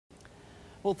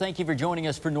Well, thank you for joining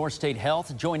us for North State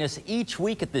Health. Join us each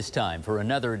week at this time for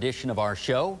another edition of our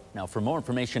show. Now, for more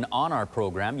information on our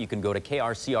program, you can go to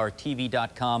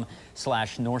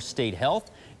krcrtv.com/North State Health.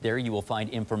 There you will find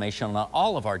information on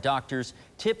all of our doctors,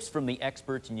 tips from the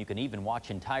experts, and you can even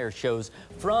watch entire shows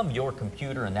from your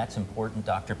computer. And that's important,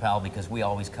 Dr. Powell, because we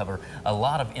always cover a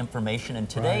lot of information. And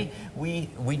today we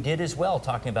did as well,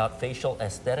 talking about facial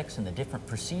aesthetics and the different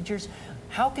procedures.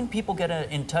 How can people get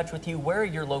in touch with you? Where are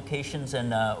your locations,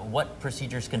 and what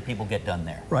procedures can people get done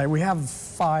there? Right, we have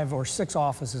 5 or 6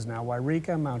 offices now: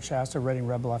 Yreka, Mount Shasta, Redding,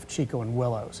 Red Bluff, Chico, and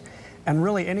Willows. And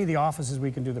really, any of the offices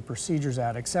we can do the procedures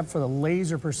at, except for the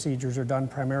laser procedures, are done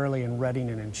primarily in Redding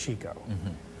and in Chico. Mm-hmm.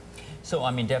 So,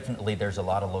 I mean, definitely there's a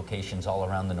lot of locations all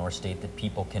around the North State that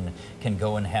people can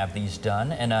go and have these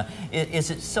done. And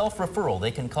is it self-referral? They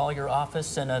can call your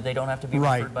office and they don't have to be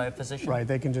referred by a physician? Right,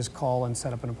 they can just call and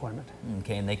set up an appointment.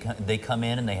 Okay, and they come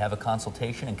in and they have a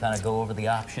consultation and kind of go over the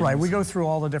options? Right, we go through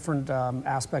all the different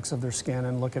aspects of their skin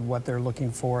and look at what they're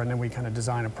looking for, and then we kind of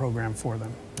design a program for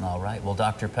them. All right, well,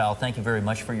 Dr. Powell, thank you very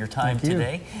much for your time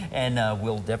today. And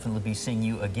we'll definitely be seeing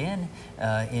you again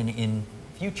in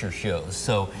future shows.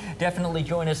 So definitely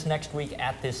join us next week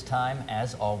at this time,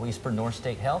 as always, for North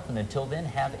State Health. And until then,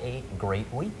 have a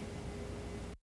great week.